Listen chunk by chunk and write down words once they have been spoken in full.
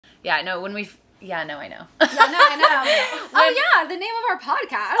Yeah, no, when we... Yeah, no, I know. Yeah, no, I know. Oh, yeah, the name of our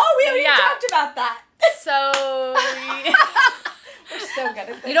podcast. Oh, we haven't even talked about that. So... We're so good at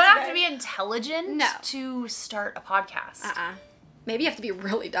this. You don't have to be intelligent No. to start a podcast. Maybe you have to be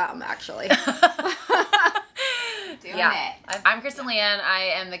really dumb, actually. Doing it. I'm Kristen Leanne.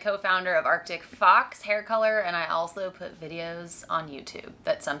 I am the co-founder of Arctic Fox Hair Color, and I also put videos on YouTube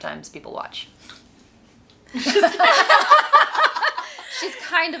that sometimes people watch. She's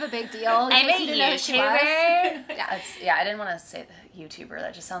kind of a big deal. I'm a YouTuber. Yeah. I didn't want to say the YouTuber.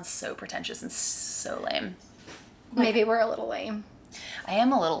 That just sounds so pretentious and so lame. Maybe we're a little lame. I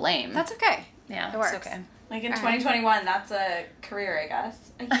am a little lame. That's okay. Yeah, it works. it's okay. Like in 2021, that's a career, I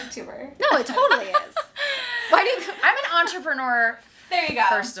guess. A YouTuber. No, it totally is. Why do you... I'm an entrepreneur. There you go.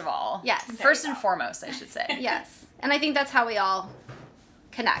 First of all. Yes. First and foremost, I should say. Yes. And I think that's how we all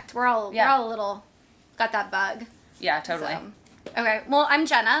connect. We're all a little... Got that bug. Yeah, totally. So. Okay, well, I'm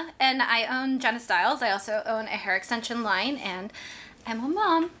Jenna, and I own Jenna Styles. I also own a hair extension line, and I'm a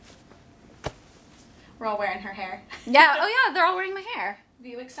mom. We're all wearing her hair. Yeah, oh yeah, they're all wearing my hair.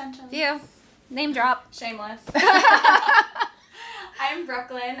 View extensions. View. Name drop. Shameless. I'm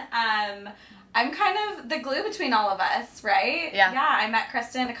Brooklyn. I'm kind of the glue between all of us, right? Yeah. Yeah, I met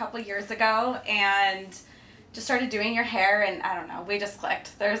Kristen a couple years ago, and just started doing your hair, and I don't know, we just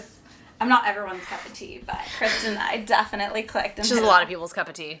clicked. I'm not everyone's cup of tea, but Kristen and I definitely clicked. Which is a lot of people's cup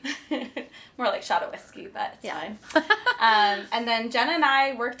of tea. More like shot of whiskey, but it's fine. And then Jenna and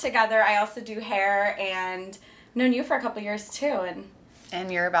I work together. I also do hair, and I've known you for a couple years too. And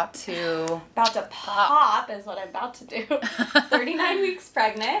you're about to pop is what I'm about to do. 39 weeks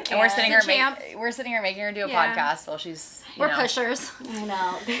pregnant. And we're sitting here making her do a podcast while she's We're pushers. I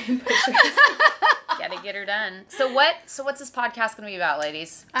know. Pushers. Gotta get her done. So what's this podcast gonna be about,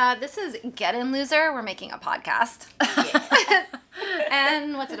 ladies? This is Get In Loser. We're making a podcast.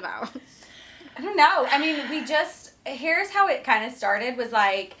 And what's it about? I don't know. I mean, here's how it kind of started, was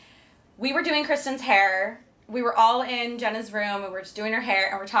like, we were doing Kristen's hair. We were all in Jenna's room, and we were just doing her hair,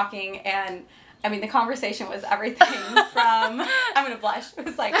 and we're talking, and I mean, the conversation was everything from, I'm gonna blush, it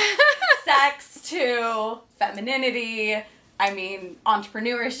was like sex to femininity, I mean,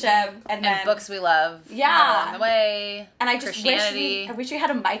 entrepreneurship, and then books we love. Yeah. Along the way. And I just wish we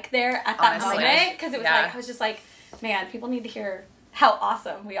had a mic there at that moment, because it was like, I was just like, man, people need to hear how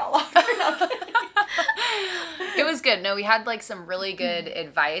awesome we all are. It was good. No, we had like some really good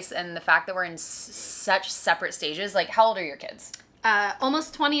advice, and the fact that we're in such separate stages. Like, how old are your kids?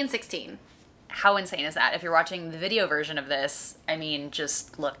 Almost 20 and 16. How insane is that? If you're watching the video version of this, I mean,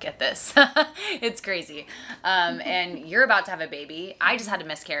 just look at this. It's crazy. And you're about to have a baby. I just had a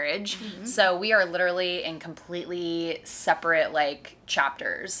miscarriage. Mm-hmm. So we are literally in completely separate, like,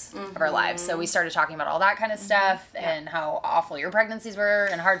 chapters of our lives. So we started talking about all that kind of stuff and how awful your pregnancies were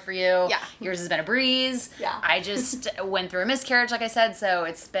and hard for you. Yeah. Yours has been a breeze. Yeah. I just went through a miscarriage, like I said. So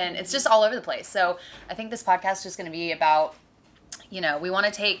it's just all over the place. So I think this podcast is just going to be about, we want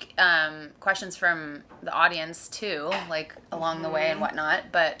to take questions from the audience too, like along the way and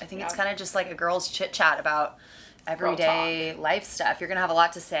whatnot. But I think it's kind of just like a girl's chit chat about everyday life stuff. You're going to have a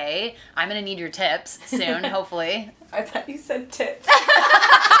lot to say. I'm going to need your tips soon, hopefully. I thought you said tits.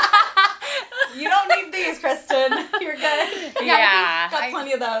 You don't need these, Kristen. You're good. Yeah. Got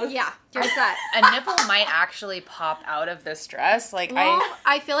plenty of those. Yeah, you're set. A nipple might actually pop out of this dress. Like, well,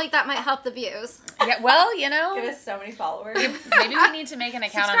 I feel like that might help the views. Yeah, well, Give us so many followers. maybe we need to make an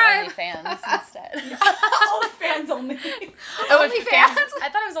account Subscribe. on OnlyFans instead. OnlyFans only. OnlyFans? I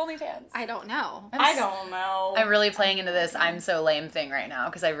thought it was OnlyFans. I don't know. I don't know. I'm really playing into this I'm so lame thing right now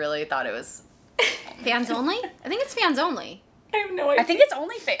because I really thought it was Fans only? I think it's fans only. I have no idea. I think it's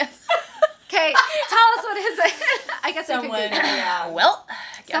OnlyFans. Okay, tell us what is it. I guess Someone, we could Google it. yeah. Well,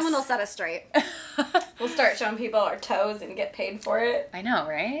 I guess. Someone will set us straight. We'll start showing people our toes and get paid for it. I know,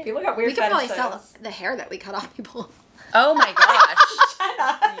 right? People got weird We could probably fetishes. sell the hair that we cut off people. Oh my gosh.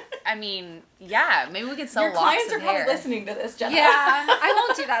 Jenna. I mean, yeah, maybe we could sell Your locks clients are of probably hair. listening to this, Jenna. Yeah, I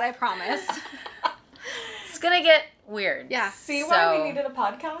won't do that, I promise. It's gonna get weird. Yeah. See why we needed a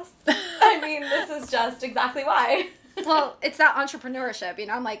podcast? I mean, this is just exactly why. Well, it's that entrepreneurship,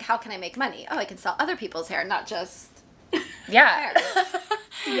 I'm like, how can I make money? Oh, I can sell other people's hair, not just Yeah. hair.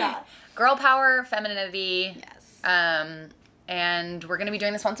 Yeah. Girl power, femininity. Yes. And we're gonna be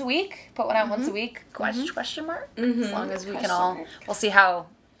doing this once a week. Put one out once a week. Question mark. Mm-hmm. As long as we can Question all. mark. We'll see how.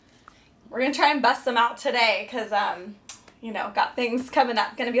 We're going to try and bust them out today because, got things coming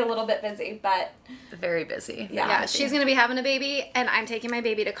up. Going to be a little bit busy, but. Very busy. Yeah, she's going to be having a baby, and I'm taking my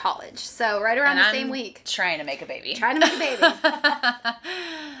baby to college. So right around the same week. Trying to make a baby. Trying to make a baby.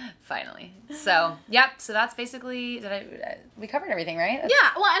 finally. So, yep. So that's basically, we covered everything, right?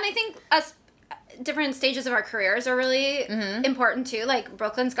 Yeah. Well, and I think us different stages of our careers are really important too. Like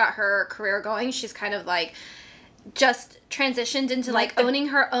Brooklyn's got her career going. She's kind of like just transitioned into like owning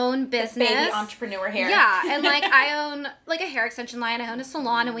her own business. Baby entrepreneur here. Yeah, and like I own like a hair extension line. I own a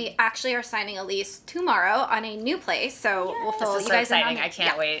salon, and we actually are signing a lease tomorrow on a new place. So we'll fill This is you so guys exciting. in on I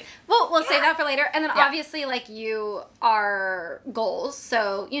can't wait. Well, we'll save that for later. And then obviously, like, you are goals.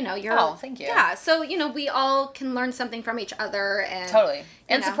 So, you know, you're... Oh, thank you. Yeah. So, you know, we all can learn something from each other. And Totally.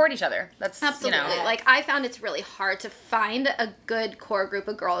 And you know, support each other. That's, absolutely. you know. Like, I found it's really hard to find a good core group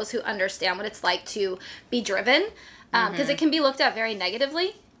of girls who understand what it's like to be driven. Because it can be looked at very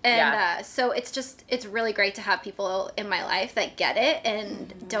negatively. And so it's really great to have people in my life that get it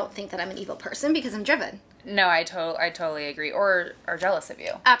and don't think that I'm an evil person because I'm driven. No, I totally agree. Or are jealous of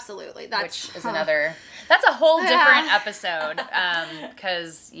you. Absolutely. Which is another... That's a whole different episode.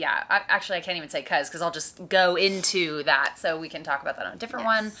 Because, actually I can't even say because I'll just go into that. So we can talk about that on a different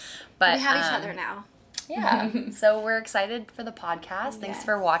one. But we have each other now. Yeah. So we're excited for the podcast. Thanks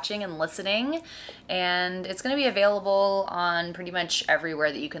for watching and listening. And it's going to be available on pretty much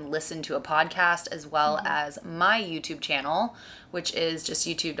everywhere that you can listen to a podcast, as well as my YouTube channel, which is just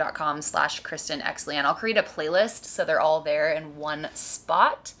youtube.com/KristenXLeanne. I'll create a playlist so they're all there in one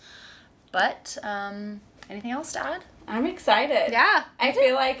spot. But anything else to add? I'm excited. Yeah. I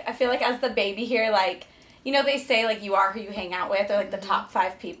feel like as the baby here, like, you know, they say like you are who you hang out with, or like the top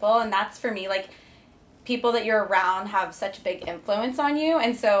 5 people, and that's for me like people that you're around have such a big influence on you.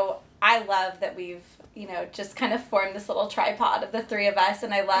 And so I love that we've, you know, just kind of formed this little tripod of the 3 of us,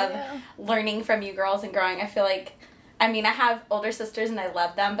 and I love learning from you girls and growing. I feel like, I mean, I have older sisters and I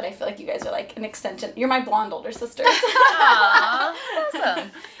love them, but I feel like you guys are like an extension. You're my blonde older sisters. Aww,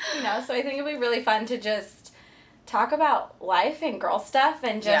 awesome. You know, so I think it'll be really fun to just talk about life and girl stuff,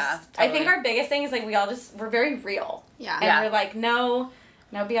 and just, totally. I think our biggest thing is like we're very real. Yeah. And we're like, no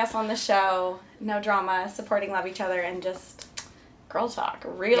BS on the show, no drama, supporting, love each other, and just girl talk,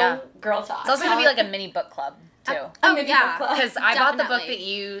 real girl talk. It's also going to be like a mini book club, too. Because I bought the book that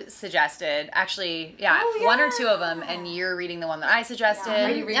you suggested. Actually, 1 or 2 of them, and you're reading the one that I suggested. Yeah.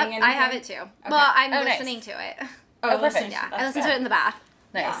 Are you reading anything? I have it, too. Okay. Well, I'm listening to it. Oh, perfect. Yeah, I listen to it in the bath.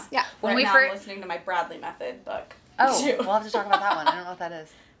 Nice. Yeah. When right now I'm listening to my Bradley Method book. Oh, we'll have to talk about that one. I don't know what that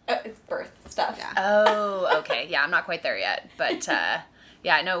is. It's birth stuff. Yeah. Oh, okay. Yeah, I'm not quite there yet. But, I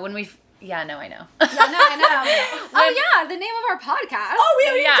know. I know. Yeah, no, I know. Oh, yeah, the name of our podcast. Oh, we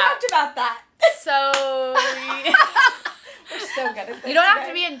haven't even talked about that. So... We're so good at this. You don't have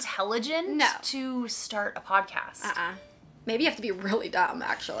to be intelligent to start a podcast. Maybe you have to be really dumb,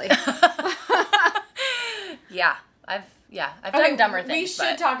 actually. I've done dumber things. We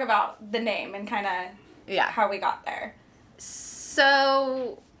should talk about the name and kind of how we got there.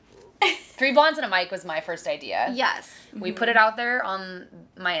 So... 3 Blondes and a Mic was my first idea. Yes. We put it out there on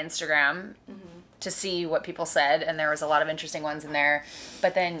my Instagram to see what people said, and there was a lot of interesting ones in there.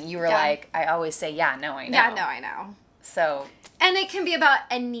 But then you were like, I always say, I know. Yeah, no, I know. So... And it can be about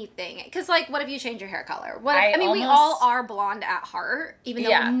anything. Because, like, what if you change your hair color? I mean, we all are blonde at heart, even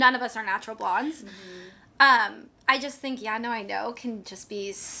though none of us are natural blondes. I just think, I know can just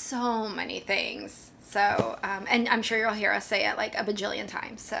be so many things. So, and I'm sure you'll hear us say it like a bajillion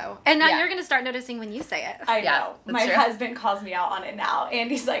times. So, and now you're going to start noticing when you say it. I know. My husband calls me out on it now.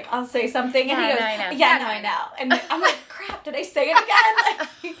 And he's like, I'll say something. And he goes, I know. And I'm like, crap, did I say it again?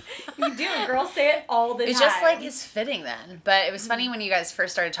 Like, you do. Girls say it all the time. It's just like, it's fitting then. But it was funny when you guys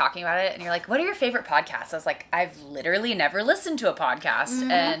first started talking about it and you're like, what are your favorite podcasts? I was like, I've literally never listened to a podcast.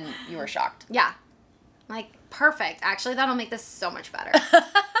 And you were shocked. Yeah. Like, perfect. Actually, that'll make this so much better.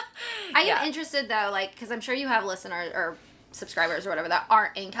 I am interested, though, like, because I'm sure you have listeners or subscribers or whatever that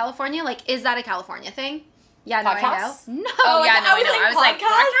aren't in California. Like, is that a California thing? Yeah, no, podcasts? I know. No. Oh, yeah, no, I know. I was like,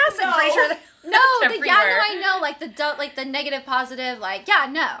 podcasts? I'm pretty sure I know, like, the negative, positive, like,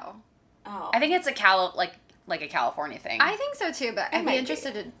 no. Oh. I think it's a California thing. I think so, too, but I'd be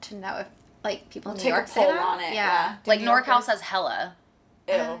interested to know if, like, people in New Take York a say poll that. on it. Yeah. Like, NorCal says hella.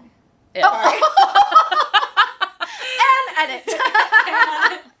 Ew. Ew. And edit.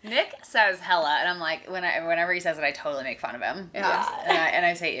 Nick says hella, and I'm like, whenever he says it, I totally make fun of him. Yeah. And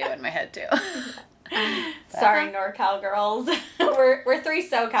I say ew in my head, too. Sorry, NorCal girls. we're 3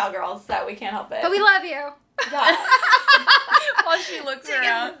 SoCal girls, so we can't help it. But we love you. Yeah. While she looks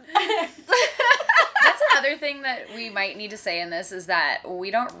around. That's other thing that we might need to say in this is that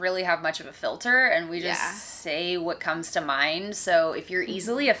we don't really have much of a filter, and we just say what comes to mind. So if you're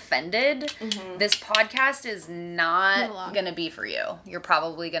easily offended, this podcast is not going to be for you. You're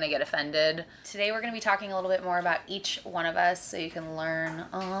probably going to get offended. Today we're going to be talking a little bit more about each one of us so you can learn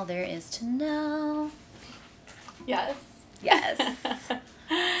all there is to know. Yes.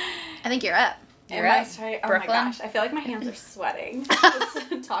 I think you're up. You're up. Oh my gosh. I feel like my hands are sweating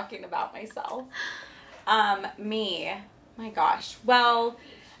just talking about myself. Me. My gosh. Well,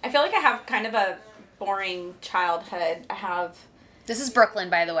 I feel like I have kind of a boring childhood. This is Brooklyn,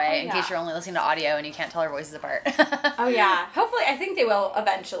 by the way, in case you're only listening to audio and you can't tell our voices apart. Oh, yeah. Hopefully, I think they will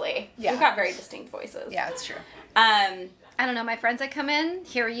eventually. Yeah. We've got very distinct voices. Yeah, it's true. I don't know. My friends that come in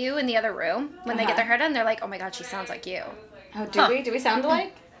hear you in the other room when they get their hair done. They're like, oh my God, she sounds like you. Oh, do we? Do we sound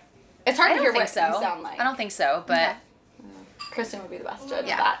alike? It's hard to hear what you sound like. I don't think so, but... Kristen would be the best judge of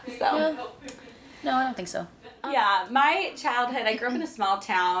that. So. No, I don't think so. Yeah, my childhood, I grew up in a small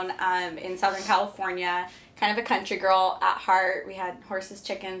town in Southern California, kind of a country girl at heart. We had horses,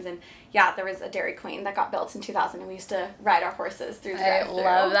 chickens, and there was a Dairy Queen that got built in 2000, and we used to ride our horses through the drive-thru.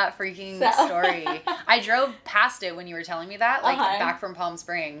 I love that freaking story. I drove past it when you were telling me that, back from Palm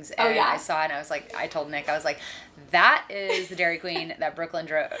Springs, and I saw it, and I was like, I told Nick, I was like, that is the Dairy Queen that Brooklyn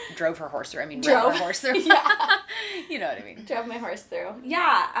drove her horse through. I mean, drove her horse through. Yeah. You know what I mean. Drove my horse through.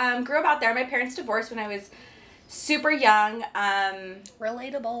 Yeah, grew up out there. My parents divorced when I was super young.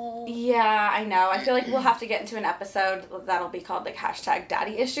 Relatable. Yeah, I know. I feel like we'll have to get into an episode that'll be called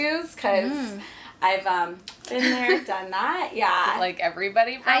 #daddy issues, because I've been there, done that. Yeah. Like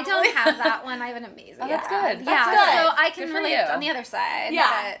everybody probably. I don't have that one. I have an amazing. Oh, that's good. That's good. So I can good relate on the other side.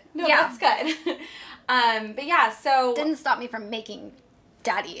 Yeah. But, that's good. But yeah, so. Didn't stop me from making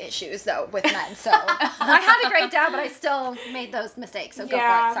daddy issues though with men. So I had a great dad, but I still made those mistakes. So go for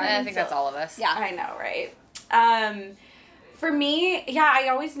it. Sorry. I think that's all of us. Yeah. I know, right? For me, I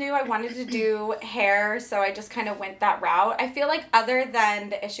always knew I wanted to do hair, so I just kind of went that route. I feel like other than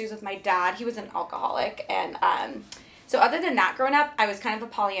the issues with my dad, he was an alcoholic, and so other than that, growing up, I was kind of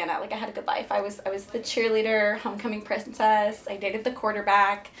a Pollyanna. Like, I had a good life. I was the cheerleader, homecoming princess. I dated the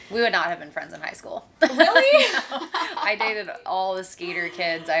quarterback. We would not have been friends in high school. Really? No. I dated all the skater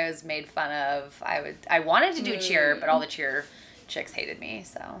kids I was made fun of. I wanted to do cheer, but all the cheer chicks hated me,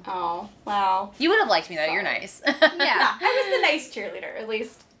 so. Oh, wow. You would have liked me, though. You're nice. Yeah. I was the nice cheerleader. At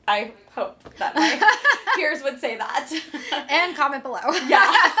least I hope that my peers would say that. And comment below.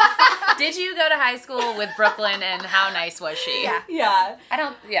 Yeah. Did you go to high school with Brooklyn, and how nice was she? Yeah.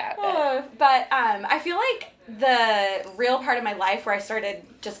 But I feel like the real part of my life where I started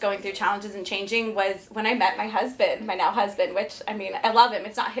just going through challenges and changing was when I met my husband, my now husband, which, I mean, I love him.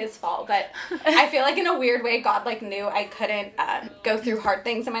 It's not his fault, but I feel like in a weird way, God, knew I couldn't go through hard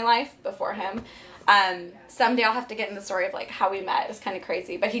things in my life before him. Someday I'll have to get in the story of, how we met. It was kind of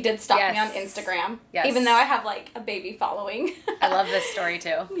crazy, but he did stalk me on Instagram, even though I have, a baby following. I love this story,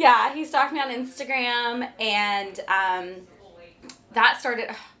 too. Yeah, he stalked me on Instagram, and that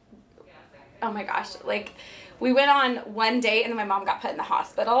started, oh my gosh, we went on one date, and then my mom got put in the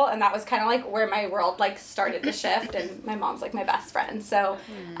hospital, and that was kind of where my world started to shift, and my mom's my best friend. So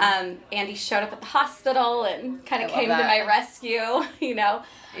Andy showed up at the hospital and kind of came to my rescue,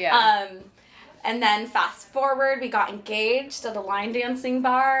 Yeah. And then fast forward, we got engaged at a line dancing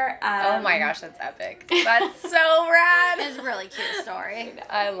bar. Oh my gosh, that's epic. That's so rad. It's a really cute story.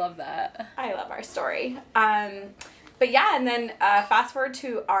 I love that. I love our story. But yeah, and then fast forward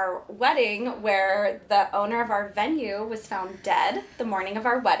to our wedding, where the owner of our venue was found dead the morning of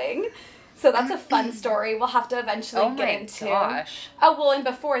our wedding. So that's a fun story we'll have to eventually get into. Oh my gosh. Oh, well, and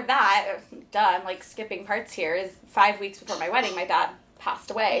before that, I'm skipping parts here, is 5 weeks before my wedding, my dad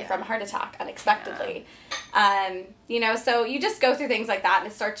passed away from a heart attack unexpectedly. So you just go through things like that,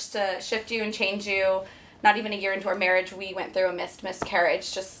 and it starts to shift you and change you. Not even a year into our marriage, we went through a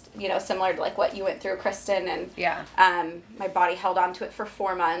miscarriage, just, similar to what you went through, Kristen. And my body held on to it for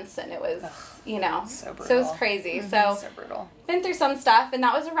 4 months, and it was, so brutal. So it was crazy. So brutal. Been through some stuff, and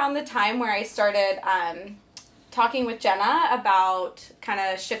that was around the time where I started talking with Jenna about kind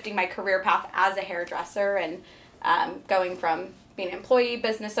of shifting my career path as a hairdresser, and going from being an employee,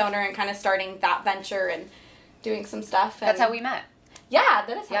 business owner, and kind of starting that venture and doing some stuff. And that's how we met. Yeah,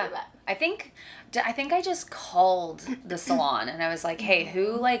 that is how we met. I think I just called the salon, and I was like, hey,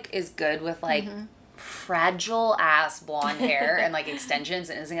 who is good with fragile ass blonde hair and extensions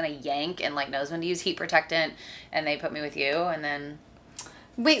and isn't gonna yank and knows when to use heat protectant, and they put me with you. And then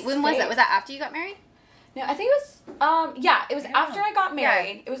wait, when was that? Was that after you got married? No, I think it was it was after I got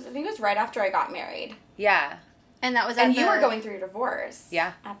married. I think it was right after I got married. Yeah. And that was and you were going through a divorce.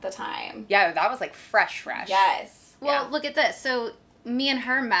 Yeah. At the time. Yeah, that was like fresh. Yes. Well, look at this. So me and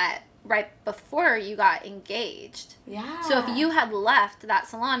her met right before you got engaged. Yeah. So if you had left that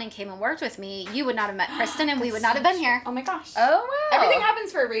salon and came and worked with me, you would not have met Kristen and we would not have been here. Oh my gosh. Oh, wow. Everything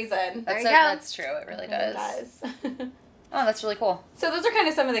happens for a reason. There you go. That's true. It really does. It does. Oh, that's really cool. So those are kind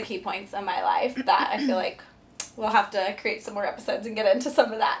of some of the key points in my life that I feel like we'll have to create some more episodes and get into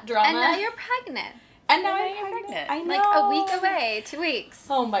some of that drama. And now you're pregnant. And now I'm pregnant. I know. Like a week away, 2 weeks.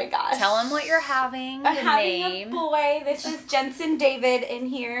 Oh my gosh. Tell them what you're having. I'm the having name. a boy. This is Jensen David in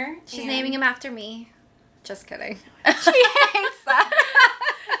here. She's naming him after me. Just kidding. She hates that.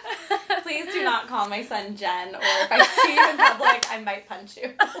 Please do not call my son Jen, or if I see you in public, I might punch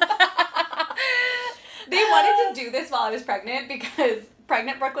you. They wanted to do this while I was pregnant because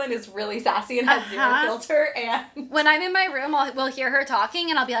pregnant Brooklyn is really sassy and has zero filter. And when I'm in my room, we'll hear her talking,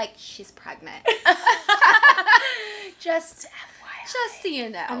 and I'll be like, "She's pregnant." Just FYI. Just so you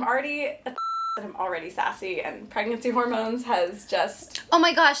know. I'm already sassy, and pregnancy hormones has just. Oh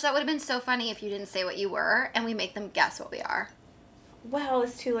my gosh, that would have been so funny if you didn't say what you were, and we make them guess what we are. Well,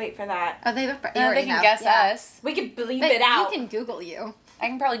 it's too late for that. Oh, they they can guess us. We could bleep it out. You can Google you. I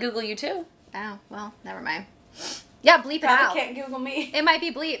can probably Google you too. Oh, well, never mind. Yeah, bleep it Probably out. can't Google me. It might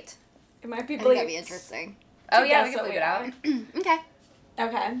be bleeped. It might be I bleeped. think that'd be interesting. Oh yeah, we can bleep it out. Okay.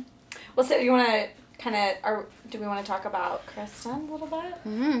 Okay. Well, so you want to kind of, do we want to talk about Kristen a little bit?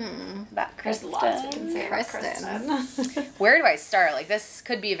 About There's Kristen. lots we can say about Kristen. Kristen. Where do I start? Like, this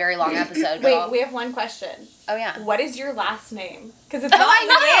could be a very long episode. Wait, we have one question. Oh yeah. What is your last name? Because it's not I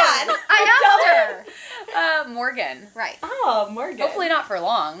know. Leanne. I asked her. Morgan. Right. Oh, Morgan. Hopefully not for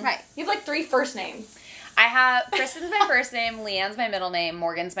long. Right. You have like 3 first names. I have Kristen's my first name, Leanne's my middle name,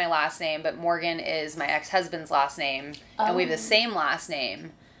 Morgan's my last name, but Morgan is my ex-husband's last name, and we have the same last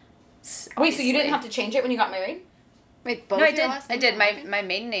name. Wait, so you didn't have to change it when you got married? Wait, both No, I your did. last I names did. are My Morgan? my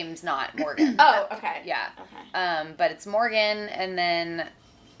maiden name's not Morgan. Oh, okay. Yeah. Okay. But it's Morgan, and then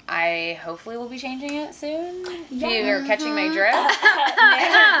I hopefully will be changing it soon. If you are catching my drift.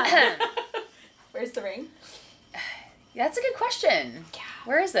 Where's the ring? That's a good question. Yeah.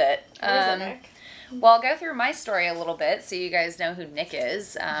 Where is it? Where is it, Nick? Well, I'll go through my story a little bit so you guys know who Nick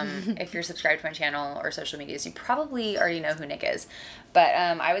is. If you're subscribed to my channel or social medias, you probably already know who Nick is. But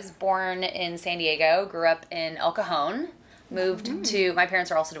I was born in San Diego, grew up in El Cajon, moved to, my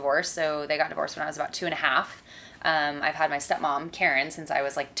parents are also divorced, so they got divorced when I was about 2.5. I've had my stepmom, Karen, since I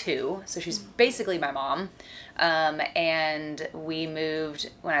was like 2, so she's basically my mom. And we moved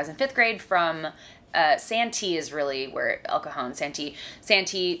when I was in 5th grade from Santee is really where El Cajon,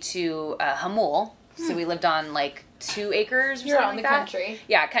 Santee to Hamul. So we lived on like 2 acres or You're something out in like the that. country.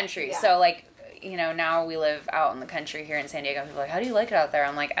 Yeah, country. Yeah. So like, you know, now we live out in the country here in San Diego. People are like, how do you like it out there?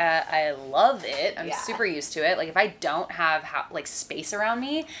 I'm like, I love it. I'm super used to it. Like if I don't have like space around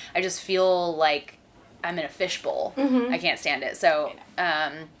me, I just feel like I'm in a fishbowl. I can't stand it. So,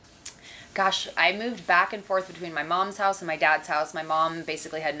 gosh, I moved back and forth between my mom's house and my dad's house. My mom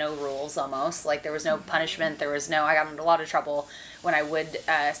basically had no rules almost. Like there was no punishment. There was no, I got into a lot of trouble when I would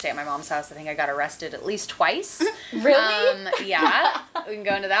stay at my mom's house. I think I got arrested at least twice. Really? Yeah. We can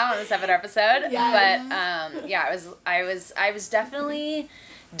go into that on a separate episode. Yes. But yeah, I was definitely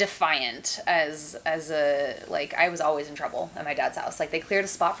defiant as a, like, I was always in trouble at my dad's house. Like they cleared a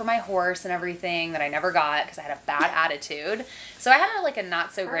spot for my horse and everything that I never got because I had a bad attitude. So I had a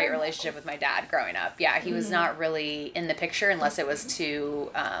not so great relationship with my dad growing up. Yeah, he was not really in the picture unless it was to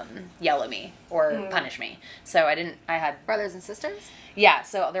yell at me or punish me. So I had Brothers and sisters? Yeah,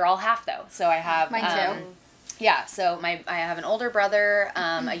 so they're all half though. So I have Mine too. Yeah, so I have an older brother,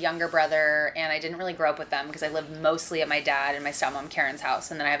 a younger brother, and I didn't really grow up with them because I lived mostly at my dad and my stepmom Karen's house,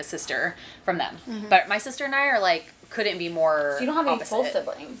 and then I have a sister from them. But my sister and I are like couldn't be more. So you don't have any opposite. full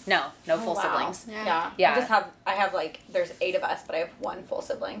siblings? No full siblings. Yeah. Yeah. I have like, there's 8 of us, but I have 1 full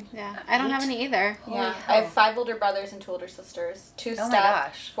sibling. Yeah, I don't have any either. Yeah. I have 5 older brothers and 2 older sisters. 2 Oh my step,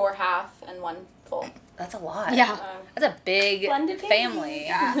 gosh. 4 half, and 1 full. That's a lot. Yeah. That's a big Blended family.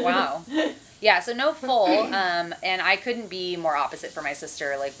 Yeah. Wow. Yeah, so no full, and I couldn't be more opposite for my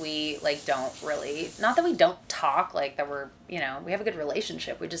sister. Like, we, don't really, not that we don't talk, like, that we're, we have a good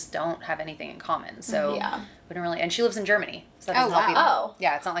relationship. We just don't have anything in common. So, we don't really, and she lives in Germany. So that doesn't help either. Oh.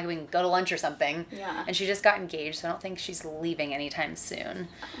 Yeah, it's not like we can go to lunch or something. Yeah. And she just got engaged, so I don't think she's leaving anytime soon.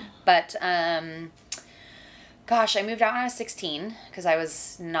 But, gosh, I moved out when I was 16, because I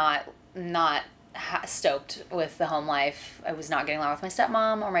was not stoked with the home life. I was not getting along with my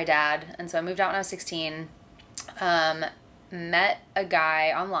stepmom or my dad, and so I moved out when I was 16. met a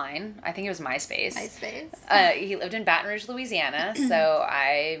guy online. I think it was MySpace. He lived in Baton Rouge, Louisiana. So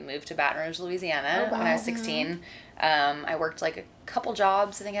I moved to Baton Rouge, Louisiana when I was 16. I worked like a couple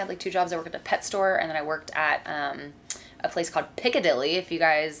jobs. I think I had like 2 jobs. I worked at a pet store, and then I worked at a place called Piccadilly. If you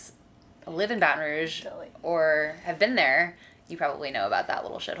guys live in Baton Rouge or have been there, you probably know about that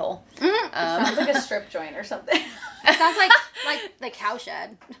little shithole. Sounds like a strip joint or something. It sounds like the cow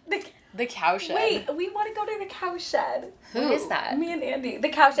shed. The cow shed. Wait, we want to go to the cow shed. Who is that? Me and Andy. The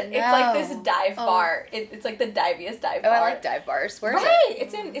cow shed. No. It's like this dive bar. It's like the diviest dive bar. Oh, I like dive bars. Where is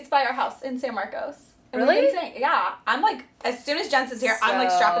it? It's by our house in San Marcos. And really? Yeah. I'm like, as soon as Jensen's here, I'm like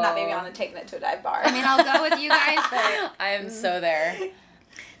strapping that baby on and taking it to a dive bar. I mean, I'll go with you guys, but I am so there.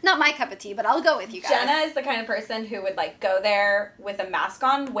 Not my cup of tea, but I'll go with you guys. Jenna is the kind of person who would like go there with a mask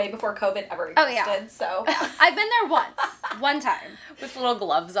on way before COVID ever existed. Oh, yeah. So I've been there one time. With little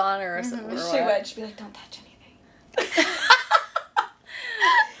gloves on or something. She'd be like, don't touch anything.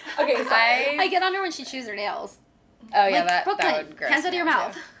 Okay, so I get on her when she chews her nails. Oh yeah, like, that would gross. Hands out of your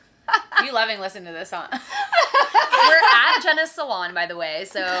mouth. You loving listening to this, huh? We're at Jenna's salon, by the way,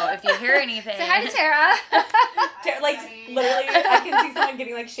 so if you hear anything... Say hi to Tara. Like, literally, I can see someone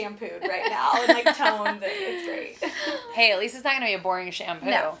getting, like, shampooed right now and, like, toned. It's great. Hey, at least it's not going to be a boring shampoo.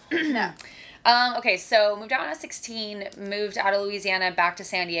 No. Okay, so moved out when I was 16, moved out of Louisiana back to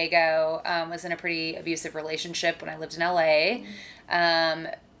San Diego, was in a pretty abusive relationship when I lived in LA,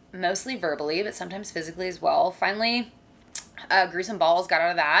 mostly verbally, but sometimes physically as well. Finally... grew some balls, got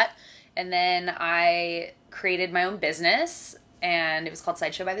out of that, and then I created my own business, and it was called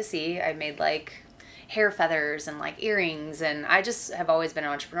Sideshow by the Sea. I made like hair feathers and like earrings, and I just have always been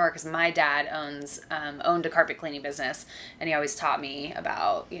an entrepreneur because my dad owned a carpet cleaning business, and he always taught me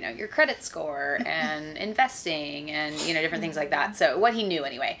about, you know, your credit score and investing and, you know, different things like that. So what he knew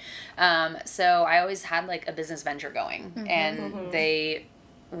anyway. So I always had like a business venture going, and they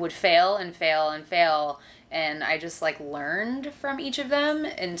would fail and fail and fail. And I just, like, learned from each of them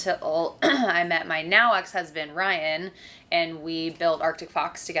until I met my now ex-husband, Ryan, and we built Arctic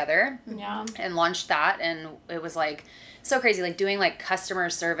Fox together. Yeah. And launched that, and it was, like, so crazy. Like, doing, like, customer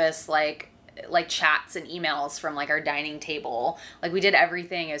service, like chats and emails from, like, our dining table. Like, we did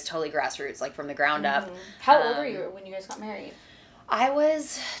everything. It was totally grassroots, like, from the ground up. How old were you when you guys got married? I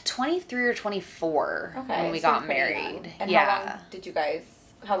was 23 or 24 when we got married. And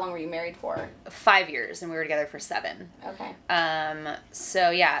how long were you married for? 5 years, and we were together for 7. Okay. So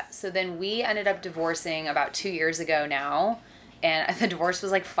then we ended up divorcing about 2 years ago now, and the divorce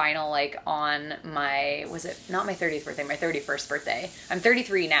was like final, like on my, was it not my 30th birthday, my 31st birthday. I'm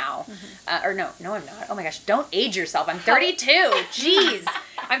 33 now. Or no, I'm not. Oh my gosh, don't age yourself. I'm 32. Jeez.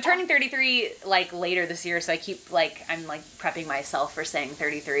 I'm turning 33 like later this year, so I keep like, I'm like prepping myself for saying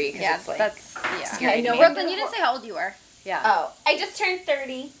 33 because it's like, that's, scary. I know. Brooklyn, you didn't say how old you were. Yeah. Oh, I just turned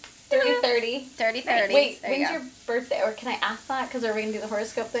 30. 30. Wait, when's your birthday? Or can I ask that? Because are we going to do the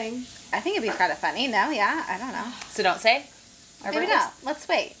horoscope thing? I think it'd be kind of funny. No, yeah, I don't know. So don't say? Maybe not. Let's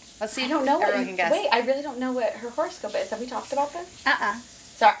wait. Let's see. I don't know what everyone can guess. Wait, I really don't know what her horoscope is. Have we talked about this?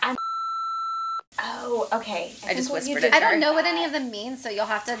 Sorry, Oh, okay. I just whispered it. I don't know what any of them mean, so you'll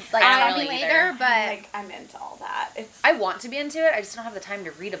have to like tell me later. But I'm into all that. I want to be into it. I just don't have the time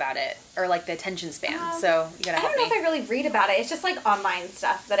to read about it or like the attention span. So you gotta help me. I don't know if I really read about it. It's just like online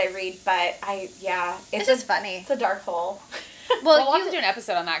stuff that I read, but it's just funny. It's a dark hole. Well, we'll have to do an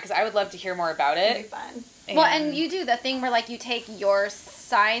episode on that because I would love to hear more about it. It'd be fun. Well, and you do the thing where like you take your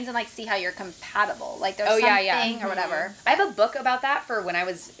signs and like see how you're compatible. Like there's something or whatever. I have a book about that for when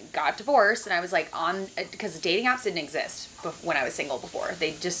I got divorced and I was like on, because dating apps didn't exist when I was single before.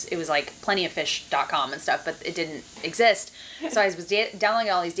 It was like plentyoffish.com and stuff, but it didn't exist. So I was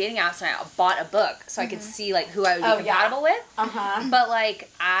downloading all these dating apps and I bought a book so I could see like who I would be compatible with. But like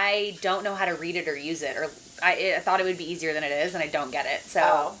I don't know how to read it or use it, or I thought it would be easier than it is and I don't get it.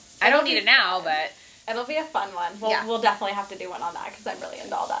 So I don't need it now, but... It'll be a fun one. We'll definitely have to do one on that because I'm really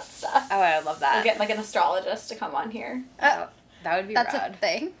into all that stuff. Oh, I love that. We'll get like an astrologist to come on here. That would be That's rad. a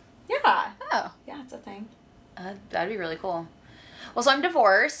thing? Yeah. Oh. Yeah, it's a thing. That'd be really cool. Well, so I'm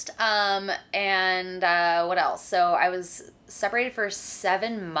divorced, and what else? So I was separated for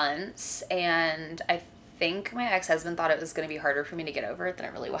 7 months, and I think my ex-husband thought it was going to be harder for me to get over it than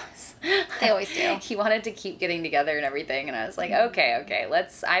it really was. They always do. He wanted to keep getting together and everything, and I was like, okay,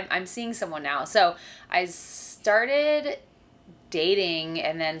 I'm seeing someone now. So I started dating,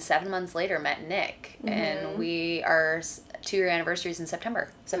 and then 7 months later met Nick, and we are 2-year anniversaries in September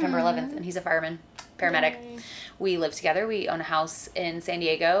 11th, and he's a paramedic. We live together. We own a house in San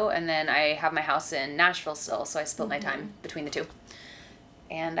Diego, and then I have my house in Nashville still, so I split my time between the two.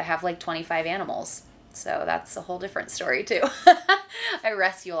 And I have like 25 animals. So that's a whole different story too. I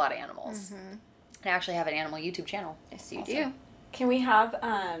rescue a lot of animals. Mm-hmm. I actually have an animal YouTube channel. Yes, you do. Can we have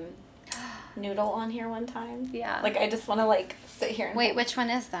Noodle on here one time? Yeah. Like, I just want to, like, sit here and... Wait, which one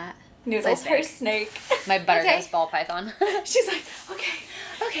is that? Noodle's her snake. My butternose ball python. She's like,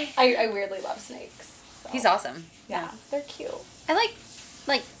 okay. I weirdly love snakes. So. He's awesome. Yeah, they're cute. I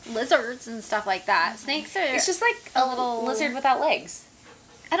like lizards and stuff like that. Snakes are... It's just like a little lizard without legs.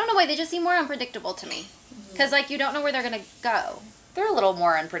 I don't know why, they just seem more unpredictable to me. Because, like, you don't know where they're going to go. They're a little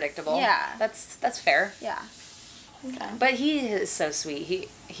more unpredictable. Yeah. That's fair. Yeah. Okay. But he is so sweet.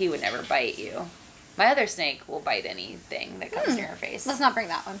 He would never bite you. My other snake will bite anything that comes near her face. Let's not bring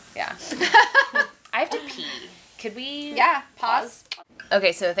that one. Yeah. I have to pee. Could we... Yeah, pause.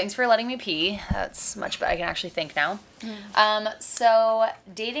 Okay, so thanks for letting me pee. That's much better. I can actually think now. So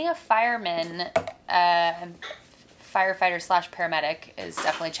dating a fireman, firefighter/paramedic is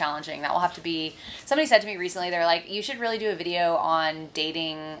definitely challenging. That will have to be... Somebody said to me recently, they're like, you should really do a video on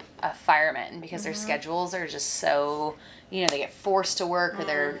dating a fireman because their schedules are just so... You know, they get forced to work or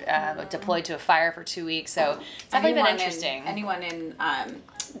they're deployed to a fire for 2 weeks. So it's definitely been interesting. Anyone in...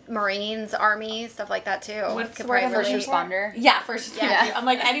 Marines, Army, stuff like that too. What's the word? First responder? Yeah, first responder. Yeah. I'm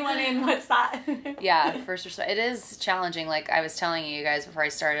like, anyone in, what's that? Yeah, first responder. It is challenging. Like I was telling you guys before we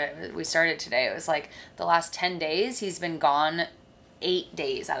started today, it was like the last 10 days, he's been gone 8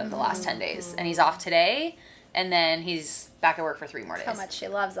 days out of the last 10 days. And he's off today, and then he's back at work for 3 more days. How much she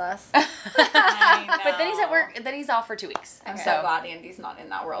loves us. I know. But then he's at work, then he's off for 2 weeks. I'm so glad Andy's not in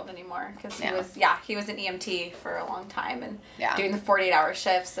that world anymore, because he was an EMT for a long time and doing the 48-hour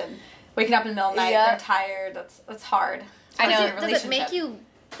shifts and waking up in the middle of the night, they're tired. That's hard. I know. Does it make you,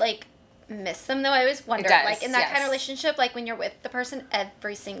 like, miss them, though? I always wonder, like, in that kind of relationship, like, when you're with the person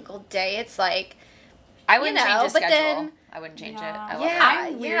every single day, it's like, I wouldn't change his schedule. Then, I wouldn't change it. I love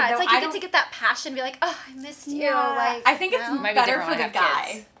it. It's like you get to get that passion, be like, oh, I missed you. Like, I think it's better for the guy.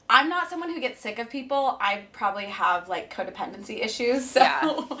 Kids. I'm not someone who gets sick of people. I probably have, like, codependency issues, so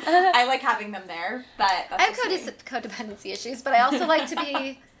I like having them there. But that's I have codependency issues, but I also like to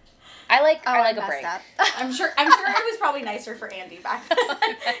be... I like a break. I'm sure it was probably nicer for Andy back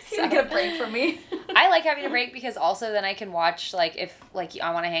then. He would get a break from me. I like having a break because also then I can watch, like, if, like,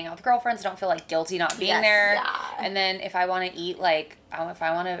 I want to hang out with girlfriends, I don't feel, like, guilty not being there. Yeah. And then if I want to eat, like, if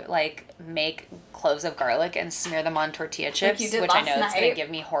I want to, like, make cloves of garlic and smear them on tortilla chips, which I know is going to give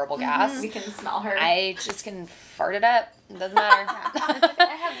me horrible gas. We can smell her. I just can fart it up. It doesn't matter.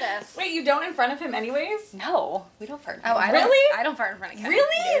 I have this. Wait, you don't in front of him anyways? No, we don't fart in front of him. Really? I don't fart in front of him.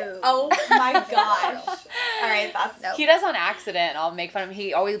 Really? No. Oh my gosh. All right, that's... Nope. He does on accident. I'll make fun of him.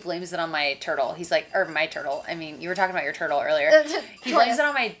 He always blames it on my turtle. He's like, or my turtle. I mean, you were talking about your turtle earlier. He blames it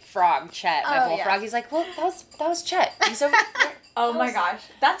on my frog, Chet, my bullfrog. He's like, well, that was Chet. He's over... Oh my gosh.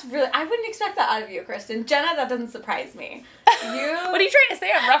 That's really... I wouldn't expect that out of you, Kristen. Jenna, that doesn't surprise me. What are you trying to say?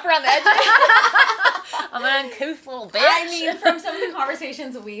 I'm rough around the edges? I'm an uncouth little bitch. I mean, from some of the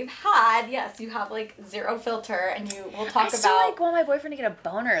conversations we've had, yes, you have, like, zero filter, and you will talk about... I still, like, want my boyfriend to get a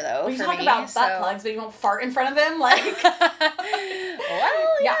boner, though, you talk about butt plugs, but you won't fart in front of him, like...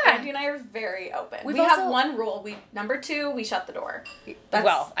 Well, yeah. Andy and I are very open. We have one rule. Number 2, we shut the door.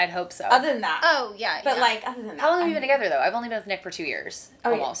 Well, I'd hope so. Other than that. Oh, yeah. But, like, other than that... How long have you been together, though? I've only been with Nick for 2 years.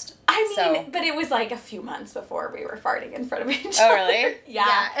 Almost. Yeah. I mean, but it was, like, a few months before we were farting in front of each other. Oh, really?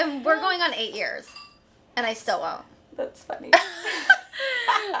 Yeah. And we're going on 8 years. And I still won't. That's funny.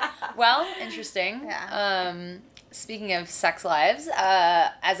 Well, interesting. Yeah. Speaking of sex lives,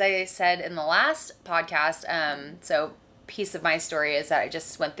 as I said in the last podcast, so piece of my story is that I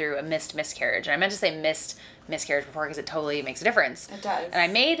just went through a missed miscarriage. And I meant to say missed miscarriage before because it totally makes a difference. It does. And I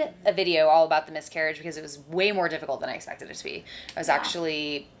made a video all about the miscarriage because it was way more difficult than I expected it to be. I was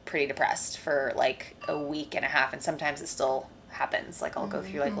actually pretty depressed for like a week and a half, and sometimes it still happens. Like I'll go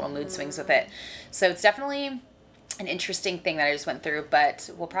through like little mood swings with it. So it's definitely an interesting thing that I just went through, but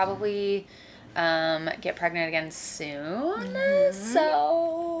we'll probably get pregnant again soon.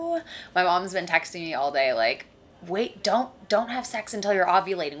 So my mom's been texting me all day like, wait, don't have sex until you're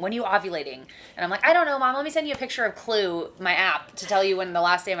ovulating. When are you ovulating? And I'm like, I don't know, Mom. Let me send you a picture of Clue, my app, to tell you when the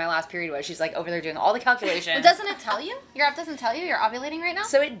last day of my last period was. She's like over there doing all the calculations. But doesn't it tell you? Your app doesn't tell you you're ovulating right now?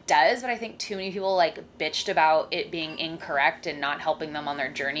 So it does, but I think too many people like bitched about it being incorrect and not helping them on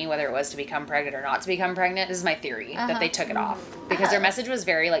their journey, whether it was to become pregnant or not to become pregnant. This is my theory, that they took it off. Because their message was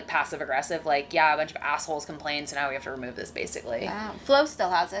very like passive aggressive, like, yeah, a bunch of assholes complained, so now we have to remove this basically. Wow. Flo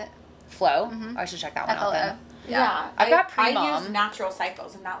still has it. Flo? I should check that one out then. Yeah. I've got pre-mom. I used natural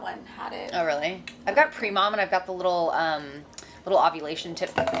cycles and that one had it. Oh, really? I've got pre-mom and I've got the little little ovulation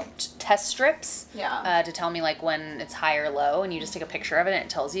test strips. Yeah. To tell me like when it's high or low, and you just take a picture of it and it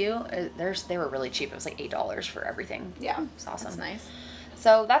tells you. They were really cheap. It was like $8 for everything. Yeah. It's awesome. That's nice.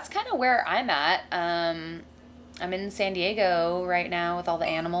 So that's kind of where I'm at. I'm in San Diego right now with all the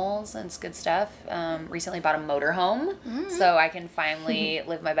animals, and it's good stuff. Recently bought a motorhome, so I can finally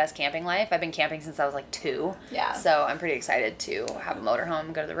live my best camping life. I've been camping since I was like 2. Yeah. So I'm pretty excited to have a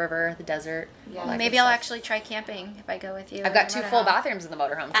motorhome, go to the river, the desert. Yeah. Maybe I'll actually try camping if I go with you. I've got 2 full bathrooms in the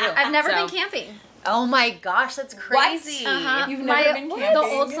motorhome too. I've never been camping. Oh my gosh, that's crazy. You've never been camping? The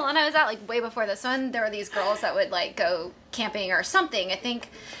old salon I was at, like way before this one, there were these girls that would like go camping or something. I think,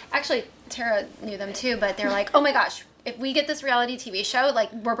 actually, Tara knew them too, but they're like, oh my gosh, if we get this reality TV show,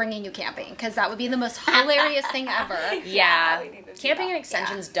 like, we're bringing you camping, because that would be the most hilarious thing ever. Yeah. Camping and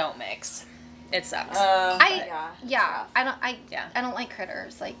extensions don't mix. It sucks. I don't like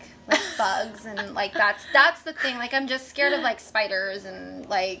critters, like bugs, and like that's the thing. Like, I'm just scared of like spiders and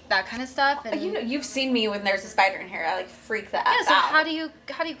like that kind of stuff. And you've seen me when there's a spider in here. I like freak the F yeah. So out. how do you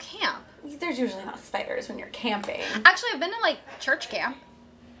camp? There's usually not spiders when you're camping. Actually, I've been to like church camp.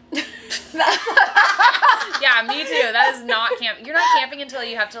 Yeah, me too. That is not camp. You're not camping until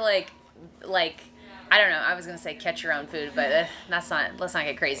you have to like I don't know. I was gonna say catch your own food, but let's not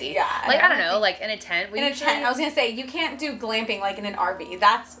get crazy. Yeah. Like I don't know, like in a tent. In a tent. I was gonna say you can't do glamping like in an RV.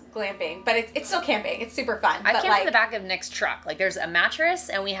 That's glamping, but it's still camping. It's super fun. I camped in the back of Nick's truck. Like there's a mattress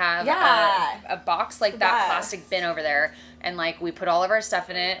and we have a box like that plastic bin over there, and like we put all of our stuff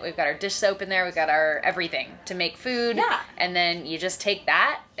in it. We've got our dish soap in there. We've got our everything to make food. Yeah. And then you just take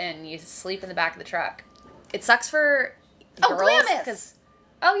that and you sleep in the back of the truck. It sucks for girls. Glamis.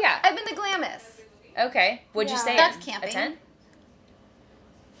 Oh yeah. I've been to Glamis. Okay. What'd you stay in? That's camping. A tent?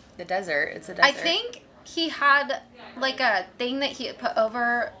 The desert. It's a desert. I think he had like a thing that he had put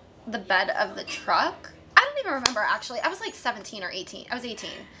over the bed of the truck. I don't even remember, actually. I was like 17 or 18. I was 18.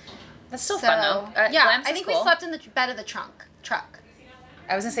 That's still fun, though. Yeah, I think we slept in the bed of the truck.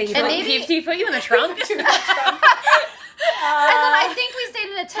 I was going to say, he put you in the trunk? And then I think we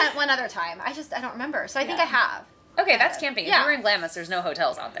stayed in a tent one other time. I don't remember. So I think I have. Okay, that's camping. Yeah. If you were in Glamis, there's no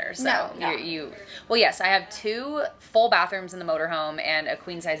hotels out there. So No. Well, yes, I have 2 full bathrooms in the motorhome and a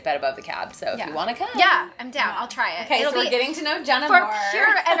queen-size bed above the cab. So if you want to come. Yeah, I'm down. I'll try it. Okay, so we're getting to know Jenna for more.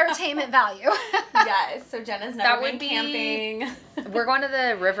 pure entertainment value. Yes, so Jenna's never been camping. We're going to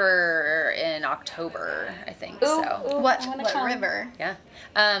the river in October, I think. What river? Yeah.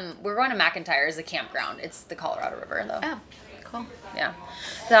 We're going to McIntyre as a campground. It's the Colorado River, though. Oh, cool. Yeah.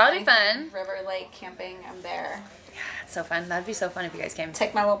 So that'll be fun. River, lake, camping, I'm there. It's so fun. That'd be so fun if you guys came.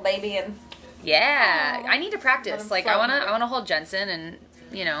 Take my little baby and... Yeah. I need to practice. Like, I wanna hold Jensen and,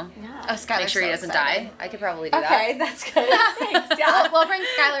 you know, make sure he doesn't die. I could probably do that. Okay, that's good. Thanks, yeah. We'll bring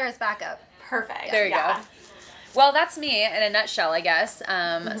Skylar as backup. Perfect. There you go. Well, that's me in a nutshell, I guess.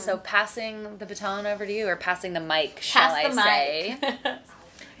 So passing the baton over to you, or passing the mic, shall I say.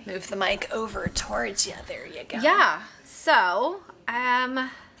 Move the mic over towards you. There you go. Yeah. So, I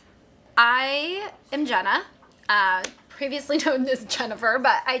am Jenna, previously known as Jennifer,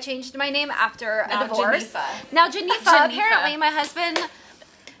 but I changed my name after a divorce. Now Janifa. Apparently, my husband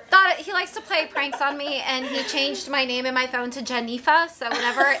thought he likes to play pranks on me, and he changed my name in my phone to Janifa, so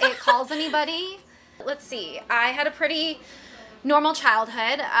whenever it calls anybody. Let's see. I had a pretty normal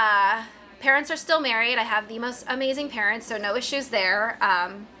childhood. Parents are still married. I have the most amazing parents, so no issues there.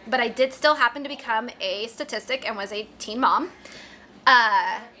 But I did still happen to become a statistic and was a teen mom.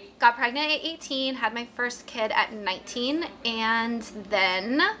 Got pregnant at 18, had my first kid at 19, and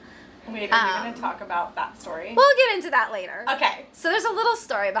then... Wait, are you going to talk about that story? We'll get into that later. Okay. So there's a little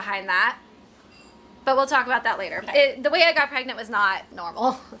story behind that, but we'll talk about that later. Okay. The way I got pregnant was not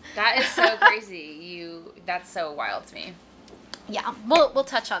normal. That is so crazy. That's so wild to me. Yeah, we'll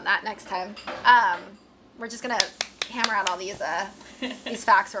touch on that next time. We're just gonna hammer out all these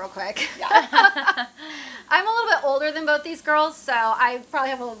facts real quick. Yeah. I'm a little bit older than both these girls, so I probably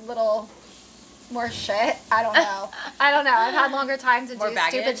have a little more shit. I don't know. I've had longer time to do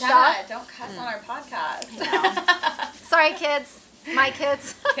stupid stuff. Don't cuss on our podcast. Sorry, kids. My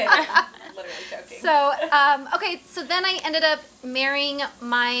kids. Kidding. I'm literally joking. So, okay, so then I ended up marrying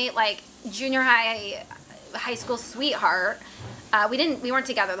my junior high school sweetheart. We weren't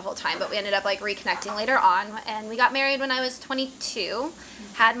together the whole time, but we ended up reconnecting later on, and we got married when I was 22.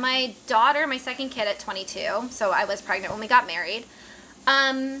 Had my daughter, my second kid, at 22, so I was pregnant when we got married.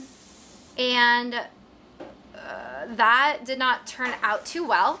 And that did not turn out too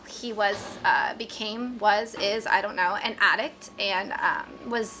well. He is, I don't know, an addict, and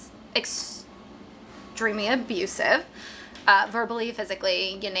was extremely abusive. Verbally,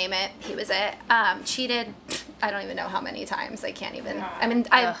 physically, you name it, he was it. Cheated I don't even know how many times. I can't even. I mean,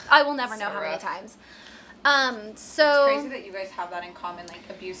 I will never know how many times. So it's crazy that you guys have that in common, like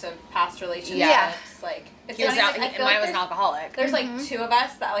abusive past relationships. Yeah. Like it's He was funny, mine was an alcoholic. There's like two of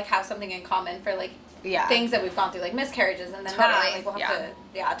us that like have something in common for like things that we've gone through, like miscarriages, and then that, like we'll have to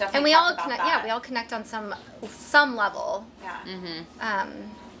definitely. And we talk all about connect. that. Yeah, we all connect on some level. Yeah. Mm-hmm.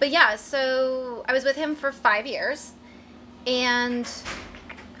 But yeah, so I was with him for 5 years, and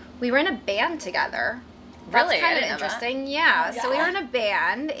we were in a band together. Really? That's kind of interesting. Yeah. So we were in a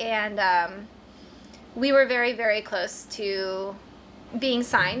band, and we were very, very close to being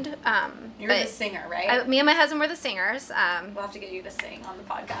signed. You're the singer, right? Me and my husband were the singers. We'll have to get you to sing on the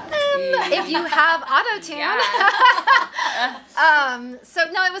podcast. If you have auto-tune.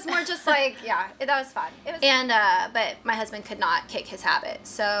 So no, it was more just like, that was fun. But my husband could not kick his habit.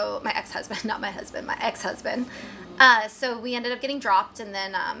 So my ex-husband, not my husband, my ex-husband. So we ended up getting dropped, and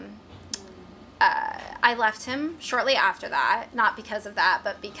then I left him shortly after that, not because of that,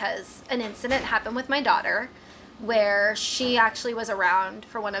 but because an incident happened with my daughter where she actually was around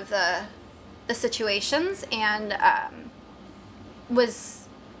for one of the situations, and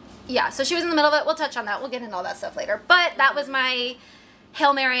so she was in the middle of it. We'll touch on that. We'll get into all that stuff later. But that was my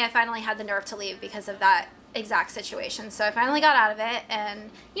Hail Mary. I finally had the nerve to leave because of that exact situation. So I finally got out of it,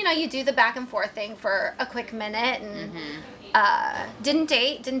 and you do the back and forth thing for a quick minute, and didn't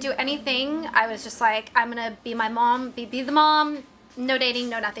date, didn't do anything. I was just like, I'm gonna be my mom, be the mom, no dating,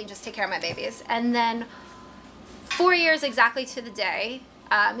 no nothing, just take care of my babies. And then 4 years exactly to the day,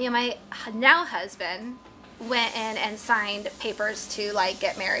 me and my now husband went in and signed papers to like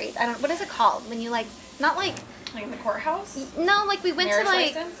get married. What is it called when you like Like in the courthouse? No, like we went marriage to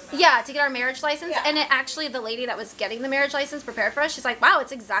like license? to get our marriage license, and it actually, the lady that was getting the marriage license prepared for us. She's like, wow,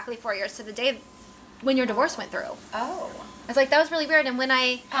 it's exactly 4 years to the day when your divorce went through. Oh. I was like, that was really weird. And when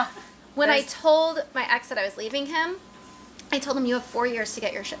I told my ex that I was leaving him, I told him, you have 4 years to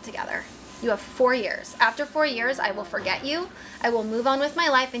get your shit together. You have 4 years. After 4 years, I will forget you. I will move on with my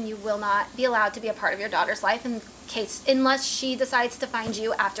life, and you will not be allowed to be a part of your daughter's life unless she decides to find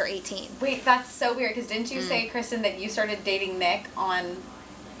you after 18. Wait, that's so weird, because didn't you say, Kristen, that you started dating Nick on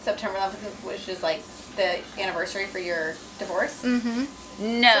September 11th, which is like the anniversary for your divorce? Mm-hmm.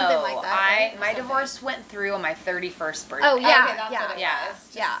 No, something like that, right? My divorce went through on my 31st birthday. Oh, yeah, okay, that's what it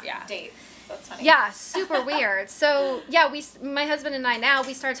was. Yeah. Dates. That's funny. Yeah, super weird. So, my husband and I now,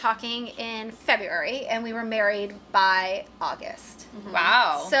 we started talking in February, and we were married by August. Mm-hmm.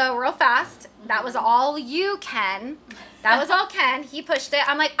 Wow. So, real fast. That was all you, Ken. That was all Ken. He pushed it.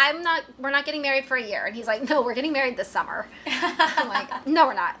 I'm like, we're not getting married for a year. And he's like, no, we're getting married this summer. I'm like, no,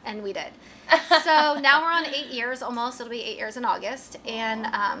 we're not. And we did. So, now we're on 8 years almost. It'll be 8 years in August.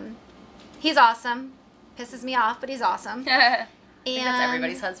 And he's awesome. Pisses me off, but he's awesome. I think that's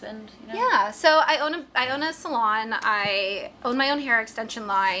everybody's husband. Yeah, so I own a salon. I own my own hair extension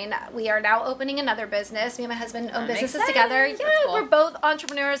line. We are now opening another business. Me and my husband own businesses together. Yeah, cool. We're both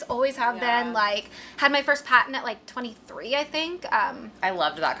entrepreneurs, always have been. Like, had my first patent at like 23, I think. I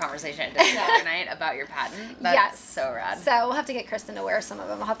loved that conversation at dinner the other night about your patent. That's so rad. So we'll have to get Kristen to wear some of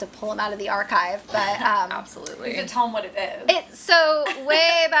them. I'll have to pull them out of the archive, but absolutely. You can tell them what it is. So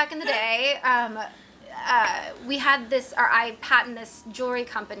way back in the day, we had I patent this jewelry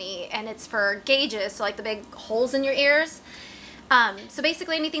company, and it's for gauges, so like the big holes in your ears. So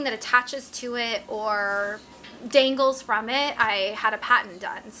basically anything that attaches to it or dangles from it, I had a patent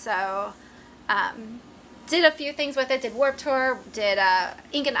done. So did a few things with it, did Warped Tour, did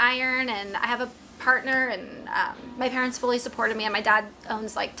ink and iron, and I have a partner, and my parents fully supported me, and my dad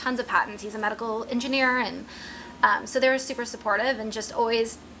owns like tons of patents. He's a medical engineer, and so they were super supportive and just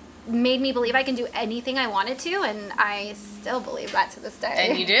always made me believe I can do anything I wanted to, and I still believe that to this day.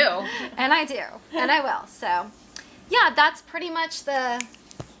 And you do. And I do. And I will. So, yeah, that's pretty much the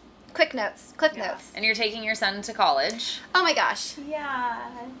cliff notes. And you're taking your son to college. Oh my gosh. Yeah.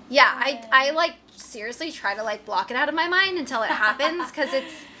 Yeah, I like seriously try to like block it out of my mind until it happens, because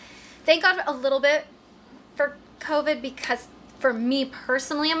it's, thank God a little bit for COVID, because for me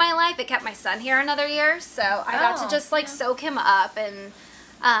personally in my life, it kept my son here another year. So I got to just like soak him up, and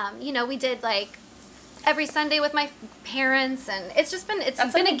we did like every Sunday with my parents, and it's been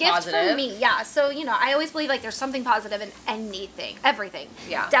a gift positive for me. Yeah. So, I always believe like there's something positive in everything.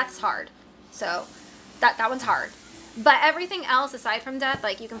 Yeah. Death's hard. So that one's hard. But everything else aside from death,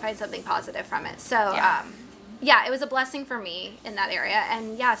 like you can find something positive from it. So, it was a blessing for me in that area.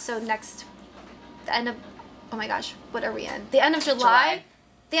 And so the end of, oh my gosh, what are we in? The end of July.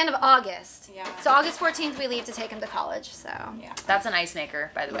 the end of August. Yeah. So August 14th we leave to take him to college. So. Yeah. That's an ice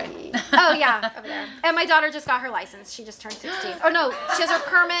maker, by the way. Oh yeah, over there. And my daughter just got her license. She just turned 16. Oh no, she has her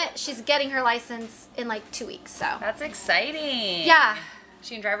permit. She's getting her license in like 2 weeks. So. That's exciting. Yeah.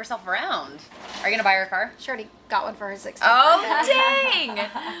 She can drive herself around. Are you gonna buy her a car? She already got one for her 16th. Oh dang!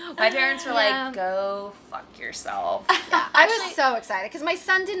 My parents were Yeah. like, "Go fuck yourself." Yeah, I was so excited because my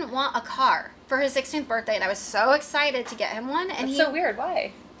son didn't want a car for his 16th birthday, and I was so excited to get him one. And That's so weird.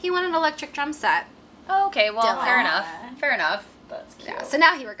 Why? He wanted an electric drum set. Oh, okay. Well, Dylan. fair enough. Fair enough. That's cute. Yeah, so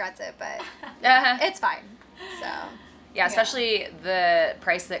now he regrets it, but it's fine. So. Yeah, especially the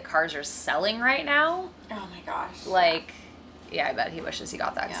price that cars are selling right now. Oh my gosh. Like, yeah, I bet he wishes he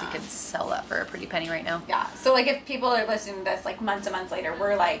got that because Yeah. he could sell that for a pretty penny right now. Yeah. So like if people are listening to this like months and months later,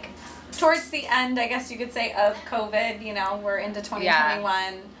 we're like towards the end, I guess you could say, of COVID, you know, we're into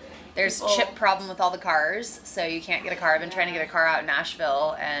 2021. There's chip problem with all the cars, so you can't get a car. I've been trying to get a car out in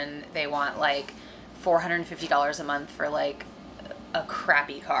Nashville, and they want like $450 a month for like a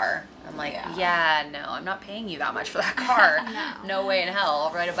crappy car. I'm like, yeah, no, I'm not paying you that much for that car. No way in hell.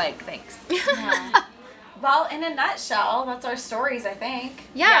 I'll ride a bike, thanks. Yeah. Well, in a nutshell, that's our stories, I think.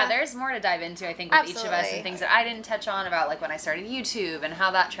 Yeah, there's more to dive into, I think, with each of us, Absolutely. and things that I didn't touch on about, like, when I started YouTube and how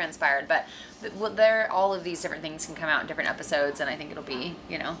that transpired. But all of these different things can come out in different episodes, and I think it'll be,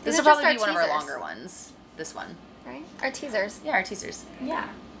 you know, this will probably be one of our longer ones. This one. Right? Our teasers. Yeah, our teasers. Yeah.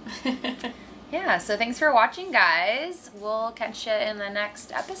 Yeah, so thanks for watching, guys. We'll catch you in the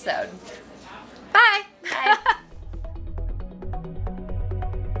next episode. Bye. Bye.